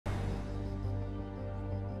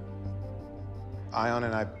Aiyon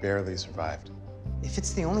and I barely survived. If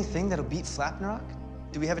it's the only thing that'll beat Flapnrock,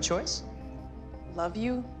 do we have a choice? Love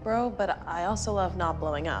you, bro, but I also love not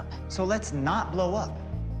blowing up. So let's not blow up.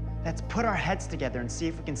 Let's put our heads together and see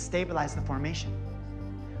if we can stabilize the formation.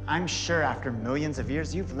 I'm sure after millions of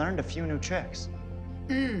years, you've learned a few new tricks.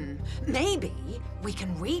 Maybe we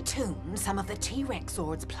can retune some of the T-Rex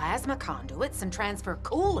Zord's plasma conduits and transfer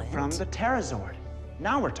coolant. From the Pterazord.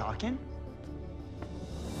 Now we're talking.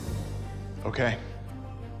 Okay,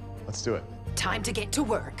 let's do it. Time to get to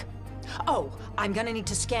work. Oh, I'm gonna need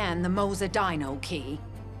to scan the Mosa Dino key.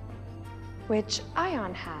 Which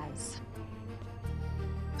Aiyon has.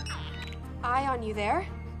 Aiyon, you there?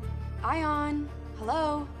 Aiyon,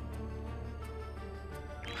 hello?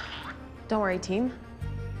 Don't worry, team.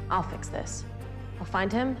 I'll fix this. I'll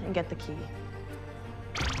find him and get the key.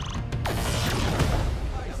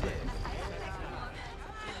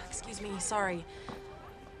 Excuse me, sorry.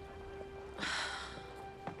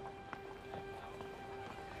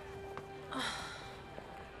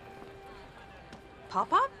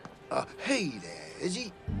 Pop-Pop? Hey there,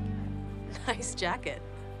 Izzy. Nice jacket.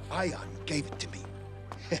 Aiyon gave it to me.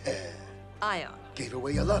 Aiyon. Gave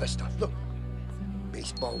away a lot of stuff. Look,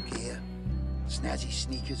 baseball gear, snazzy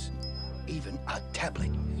sneakers, even a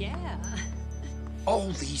tablet. Yeah. All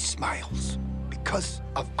these smiles because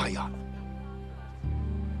of Aiyon.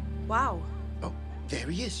 Wow. Oh, there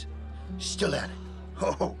he is. Still at it.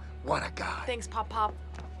 Oh, what a guy. Thanks, Pop-Pop.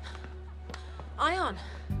 Aiyon,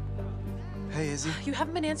 Hey, Izzy. you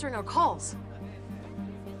haven't been answering our calls.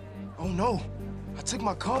 Oh, no. I took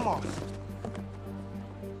my comm off.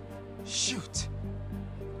 Shoot.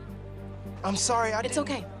 I'm sorry, It's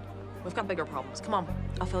okay. We've got bigger problems. Come on,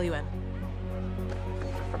 I'll fill you in.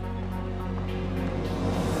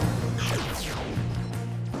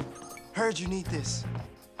 Heard you need this.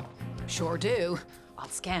 Sure do. I'll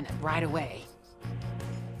scan it right away.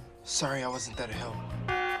 Sorry I wasn't there to help.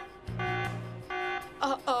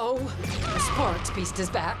 Uh-oh. The sports beast is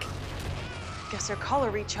back. Guess our collar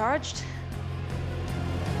recharged.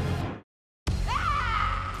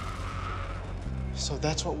 So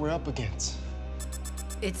that's what we're up against.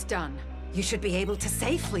 It's done. You should be able to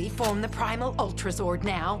safely form the Primal Ultrazord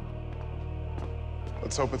now.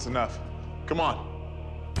 Let's hope it's enough. Come on.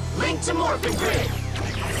 Link to Morphin Grid!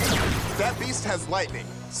 That beast has lightning.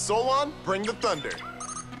 Solon, bring the thunder.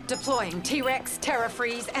 Deploying T-Rex,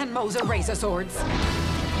 Terrafreeze, and Mosa Razor Swords.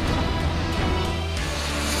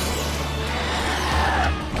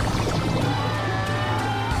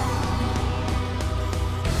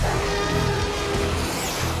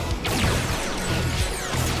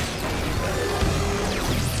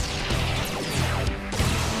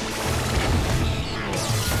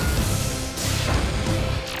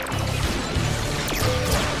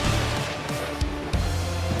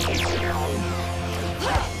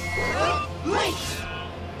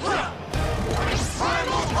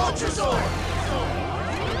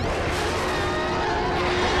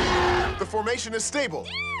 The formation is stable.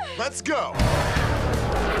 Let's go.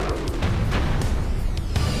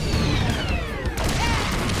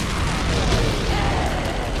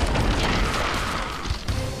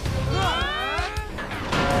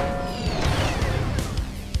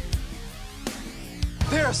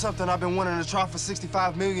 There's something I've been wanting to try for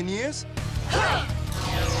 65 million years.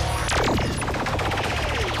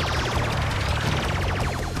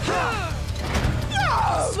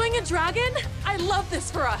 Swing a dragon? I love this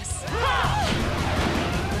for us.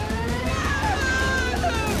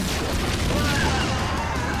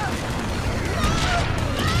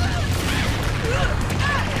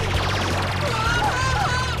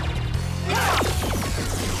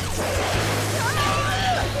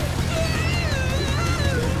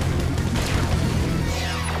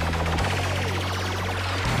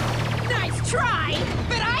 Nice try,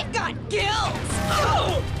 but I've got gills!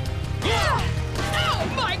 Oh! Ow,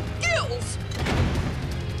 my gills!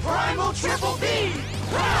 Primal Triple B!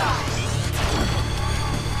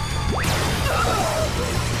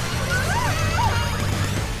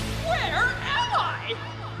 Where am I?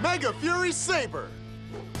 Mega Fury Saber!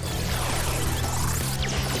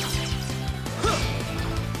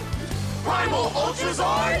 Primal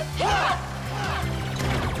Ultrazord!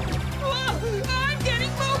 I'm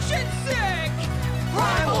getting motion sick!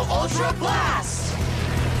 Primal Ultra Blast!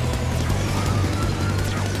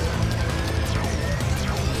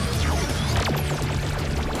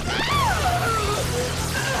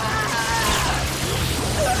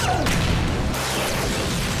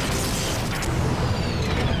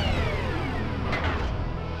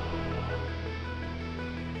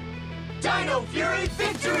 Dino Fury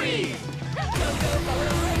victory!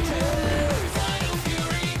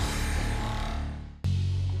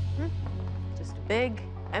 big,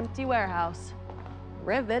 empty warehouse.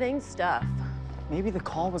 Riveting stuff. Maybe the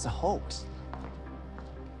call was a hoax.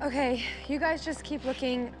 Okay, you guys just keep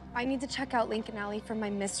looking. I need to check out Lincoln Alley for my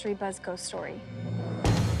mystery Buzz ghost story.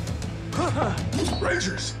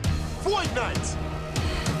 Rangers! Void Knights!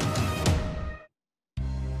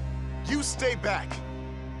 You stay back.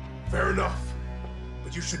 Fair enough.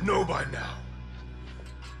 But you should know by now.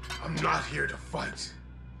 I'm not here to fight.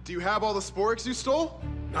 Do you have all the sporks you stole?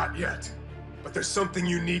 Not yet. But there's something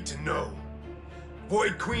you need to know.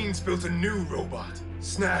 Void Queen's built a new robot,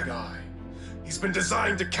 Snag Eye. He's been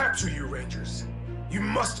designed to capture you, Rangers. You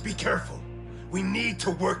must be careful. We need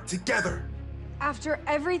to work together. After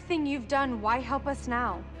everything you've done, why help us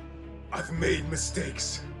now? I've made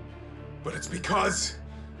mistakes. But it's because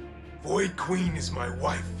Void Queen is my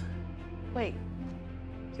wife. Wait,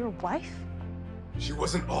 your wife? She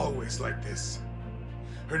wasn't always like this.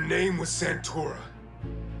 Her name was Santora.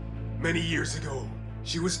 Many years ago,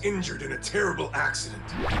 she was injured in a terrible accident.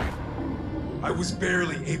 I was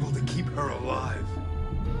barely able to keep her alive.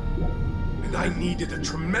 And I needed a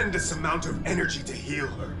tremendous amount of energy to heal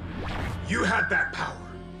her. You had that power,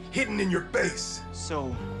 hidden in your base.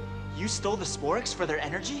 So, you stole the sporks for their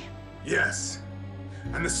energy? Yes.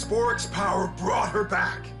 And the Spork's power brought her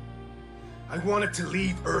back. I wanted to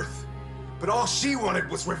leave Earth, but all she wanted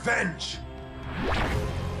was revenge.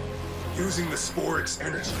 Using the Spork's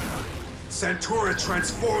energy, Santora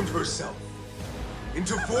transformed herself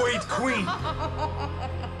into Void Queen.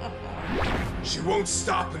 She won't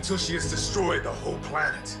stop until she has destroyed the whole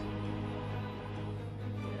planet.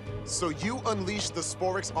 So you unleashed the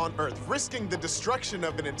Sporks on Earth, risking the destruction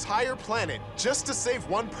of an entire planet just to save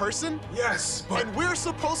one person? Yes, but... And we're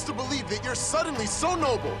supposed to believe that you're suddenly so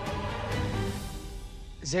noble.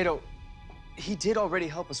 Zato, he did already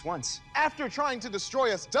help us once. After trying to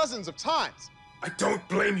destroy us dozens of times. I don't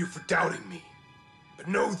blame you for doubting me. But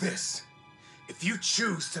know this. If you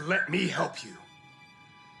choose to let me help you,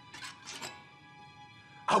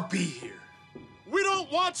 I'll be here. We don't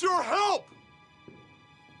want your help!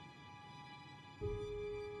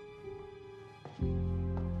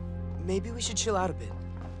 Maybe we should chill out a bit.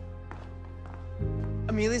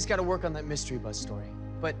 Amelia's got to work on that mystery Buzz story,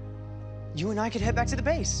 but you and I could head back to the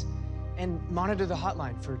base and monitor the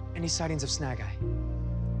hotline for any sightings of Snag Eye.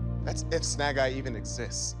 That's if Snag Eye even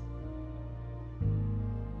exists.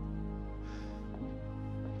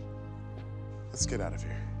 Let's get out of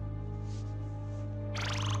here.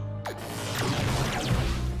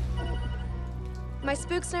 My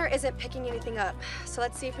spook snare isn't picking anything up, so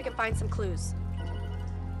let's see if we can find some clues.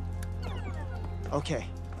 Okay,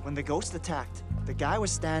 when the ghost attacked, the guy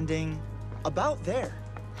was standing about there.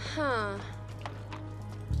 Huh.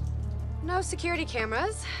 No security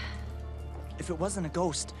cameras. If it wasn't a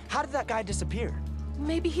ghost, how did that guy disappear?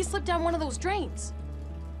 Maybe he slipped down one of those drains.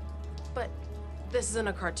 But this isn't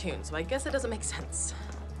a cartoon, so I guess it doesn't make sense.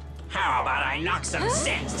 How about I knock some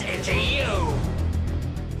sense into you?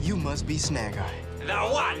 You must be Snag Eye. The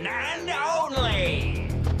one and only!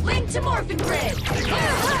 Link to Morphin Grid!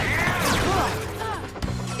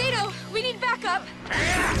 Dino, we need backup!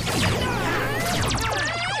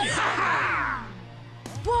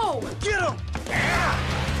 Whoa! Get him!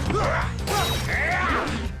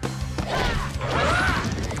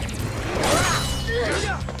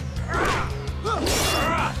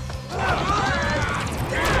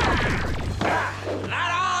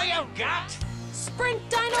 That all you got? Sprint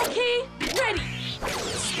Dino Key, ready!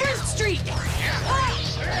 Sprint Streak!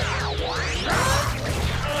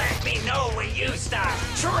 Let me know when you start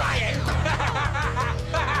trying!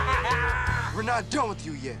 We're not done with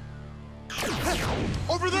you yet.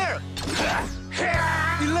 Over there!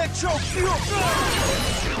 Electro fuel!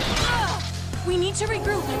 We need to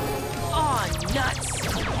regroup. Aw, nuts!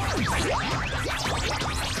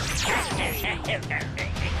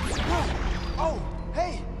 Oh,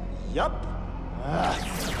 hey! Yup.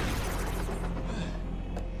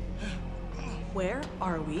 Where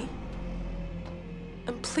are we?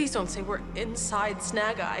 And please don't say we're inside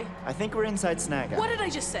Snag Eye. I think we're inside Snag Eye. What did I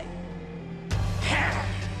just say?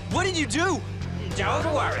 What did you do?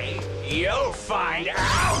 Don't worry, you'll find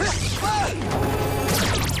out!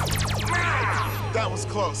 That was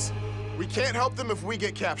close. We can't help them if we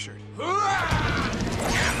get captured.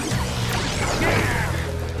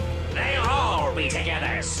 They'll all be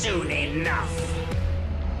together soon enough.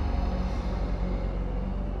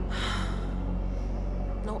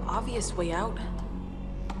 No obvious way out.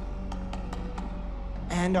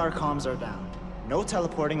 And our comms are down. No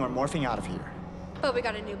teleporting or morphing out of here. But we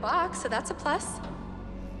got a new box, so that's a plus.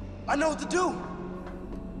 I know what to do.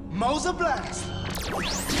 Moza Blast!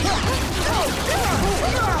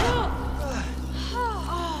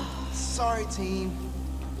 Sorry, team.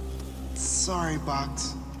 Sorry,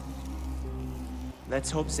 Box.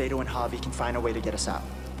 Let's hope Zato and Javi can find a way to get us out.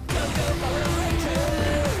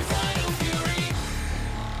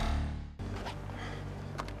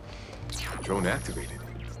 Drone activated.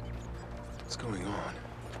 What's going on?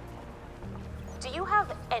 Do you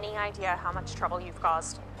have any idea how much trouble you've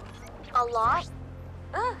caused? A lot?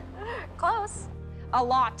 Close. A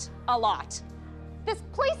lot. This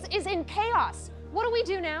place is in chaos. What do we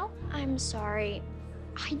do now? I'm sorry.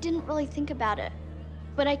 I didn't really think about it,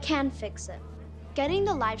 but I can fix it. Getting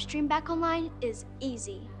the live stream back online is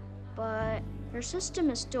easy, but your system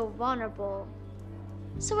is still vulnerable.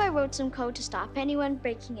 So I wrote some code to stop anyone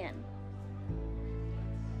breaking in.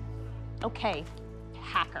 Okay,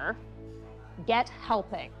 hacker. Get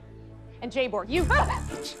helping. And J-Borg, you... Sorry,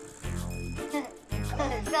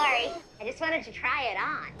 I just wanted to try it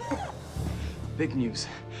on. Big news.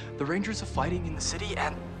 The Rangers are fighting in the city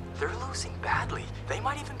and they're losing badly. They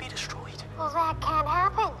might even be destroyed. Well, that can't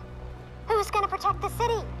happen. Who's gonna protect the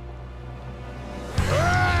city?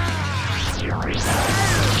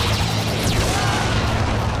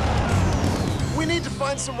 We need to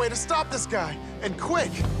find some way to stop this guy, and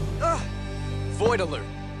quick! Void alert.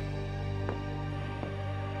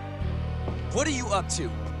 What are you up to?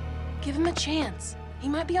 Give him a chance. He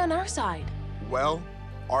might be on our side. Well,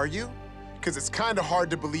 are you? Because it's kind of hard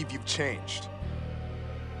to believe you've changed.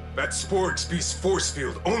 That Sporix Beast force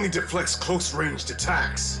field only deflects close-ranged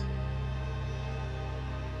attacks.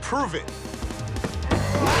 Prove it!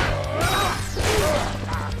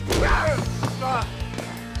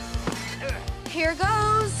 Here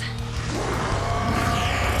goes.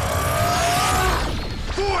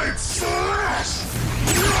 Void Slash!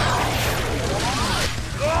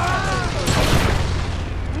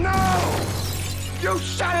 No! You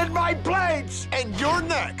shattered my blades! And you're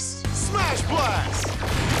next! Smash Blast!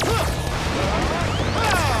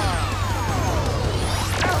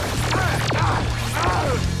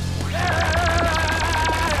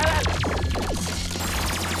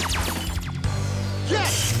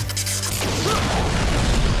 Yes!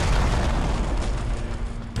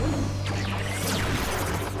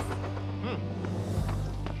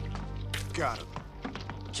 Got him.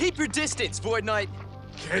 Keep your distance, Void Knight.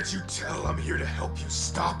 Can't you tell I'm here to help you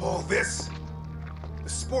stop all this? The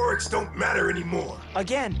Sporix don't matter anymore.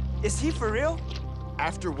 Again, is he for real?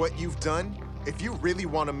 After what you've done, if you really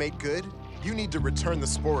want to make good, you need to return the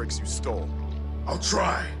Sporix you stole. I'll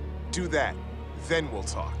try. Do that, then we'll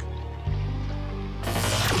talk.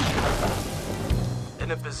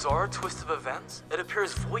 In a bizarre twist of events, it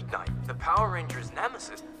appears Void Knight, the Power Rangers'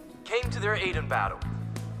 nemesis, came to their aid in battle.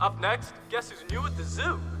 Up next, guess who's new at the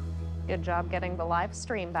zoo? Good job getting the live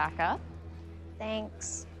stream back up.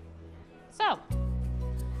 Thanks. So,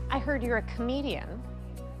 I heard you're a comedian.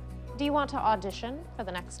 Do you want to audition for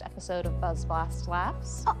the next episode of Buzz Blast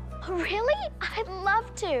Labs? Oh, really? I'd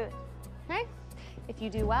love to. Okay. If you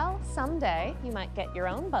do well, someday you might get your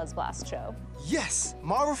own Buzz Blast show. Yes,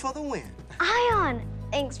 Marvel for the win. Aiyon,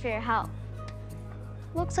 thanks for your help.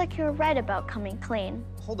 Looks like you were right about coming clean.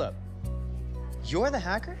 Hold up. You're the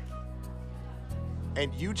hacker?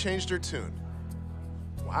 And you changed her tune.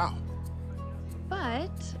 Wow. But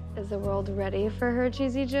is the world ready for her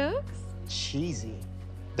cheesy jokes? Cheesy.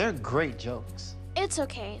 They're great jokes. It's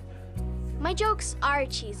okay. My jokes are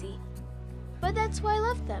cheesy, but that's why I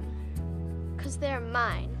love them. 'Cause they're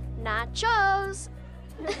mine, not Joe's.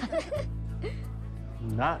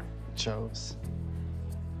 Not Joe's.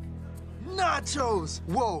 Nachos!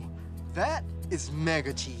 Whoa, that is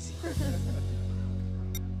mega cheesy.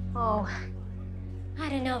 Oh, I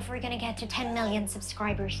don't know if we're gonna get to 10 million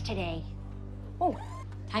subscribers today. Oh,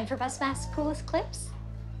 time for BuzzFast's coolest clips?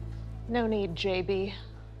 No need, JB.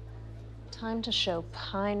 Time to show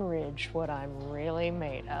Pine Ridge what I'm really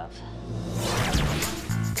made of.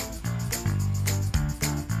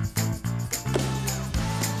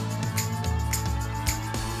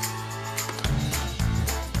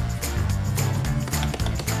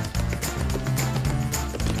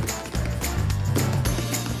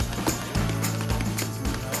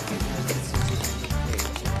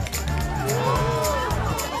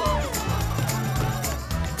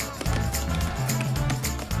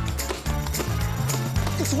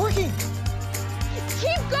 It's working!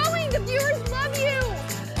 Keep going! The viewers love you!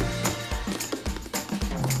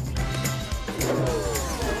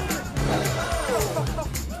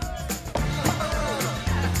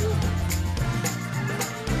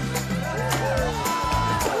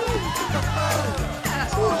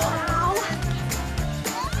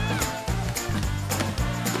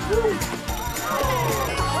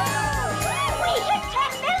 We hit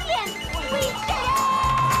 10 million! We did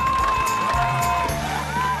it!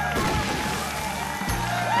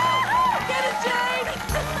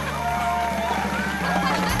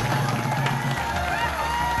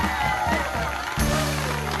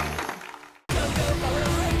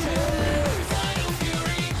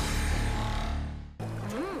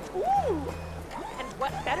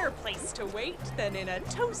 a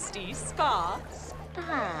toasty spa.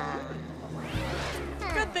 Spa.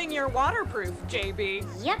 Good thing you're waterproof, JB.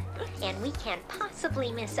 Yep, and we can't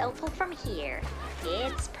possibly miss Opal from here.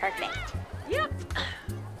 It's perfect. Yep.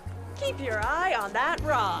 Keep your eye on that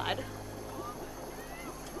rod.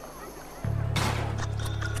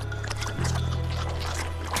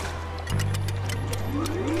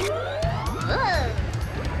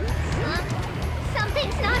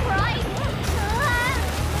 Something's not right.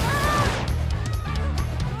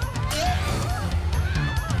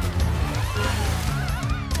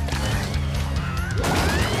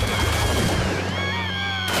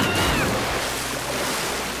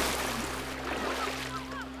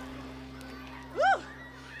 Woo!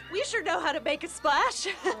 We sure know how to make a splash.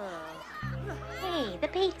 Hey, the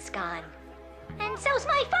bait's gone. And so's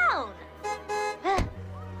my phone.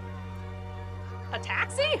 A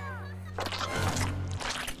taxi?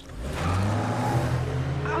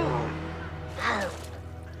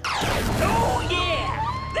 Oh, yeah!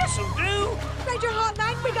 This'll do! Ranger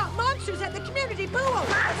Hotline, we got monsters at the community pool!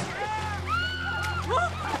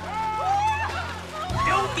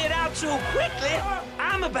 Don't get out so quickly!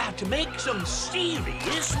 I'm about to make some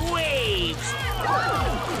serious waves!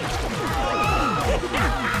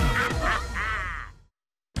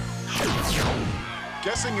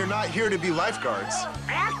 Guessing you're not here to be lifeguards.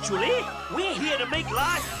 Actually, we're here to make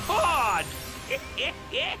life hard!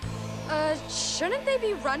 Shouldn't they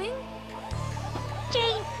be running?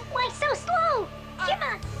 Jane, why so slow?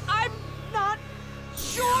 Gemma! I'm not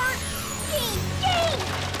sure.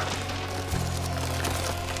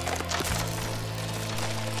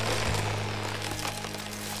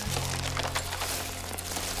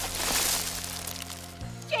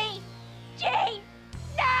 Jane! Jane! Jane!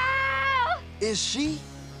 No! Is she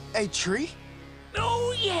a tree?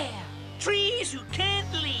 Oh, yeah! Trees who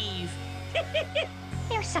can't leave!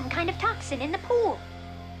 There's some kind of toxin in the pool.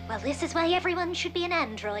 Well, this is why everyone should be an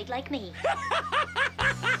android like me.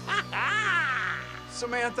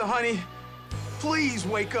 Samantha, honey, please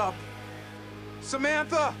wake up.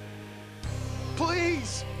 Samantha!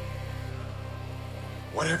 Please!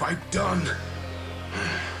 What have I done?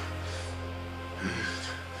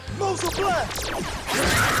 Muzzle blast!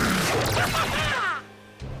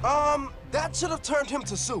 That should have turned him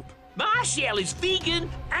to soup. My shell is vegan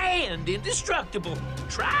and indestructible.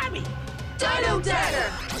 Try me. Dino Dagger!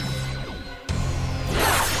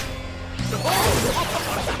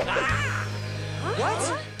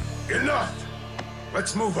 What? Enough!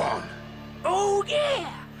 Let's move on. Oh, yeah!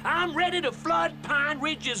 I'm ready to flood Pine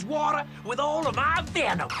Ridge's water with all of my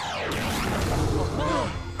venom.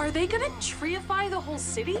 Are they gonna treeify the whole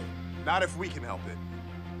city? Not if we can help it.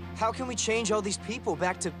 How can we change all these people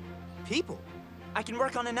back to people? I can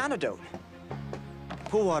work on an antidote.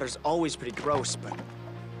 Pool water's always pretty gross, but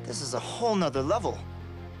this is a whole nother level.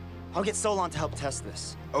 I'll get Solon to help test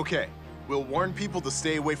this. Okay, we'll warn people to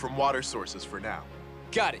stay away from water sources for now.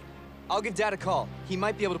 Got it. I'll give Dad a call. He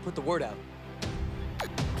might be able to put the word out.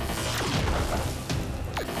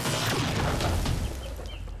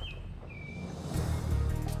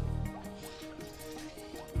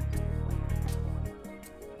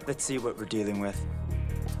 Let's see what we're dealing with.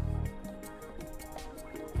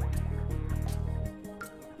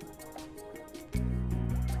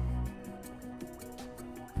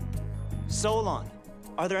 Solon,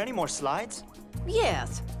 are there any more slides?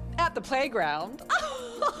 Yes, at the playground.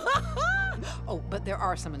 Oh, but there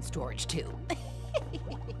are some in storage, too.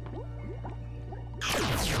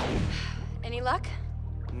 Any luck?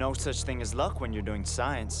 No such thing as luck when you're doing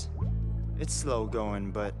science. It's slow going,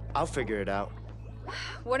 but I'll figure it out.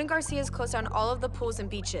 Wood and Garcia's closed down all of the pools and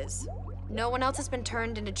beaches. No one else has been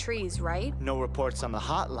turned into trees, right? No reports on the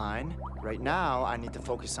hotline. Right now, I need to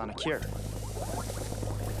focus on a cure.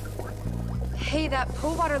 Hey, that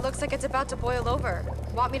pool water looks like it's about to boil over.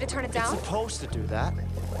 Want me to turn it down? It's supposed to do that.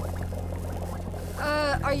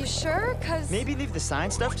 Are you sure? 'Cause... Maybe leave the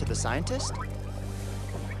science stuff to the scientist?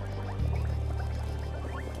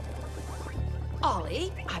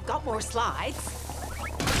 Ollie, I've got more slides.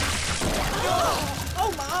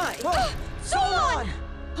 Oh my! Solon!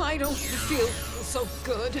 I don't feel so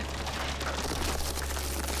good.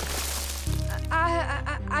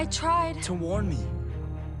 I tried. To warn me.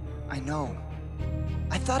 I know.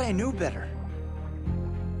 I thought I knew better.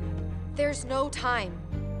 There's no time.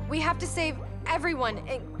 We have to save everyone,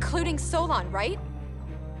 including Solon, right?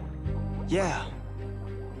 Yeah.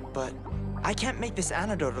 But I can't make this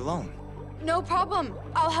antidote alone. No problem.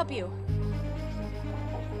 I'll help you.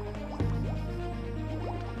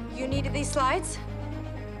 You needed these slides?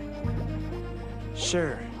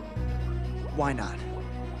 Sure. Why not?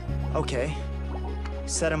 Okay.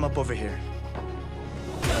 Set them up over here.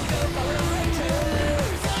 Power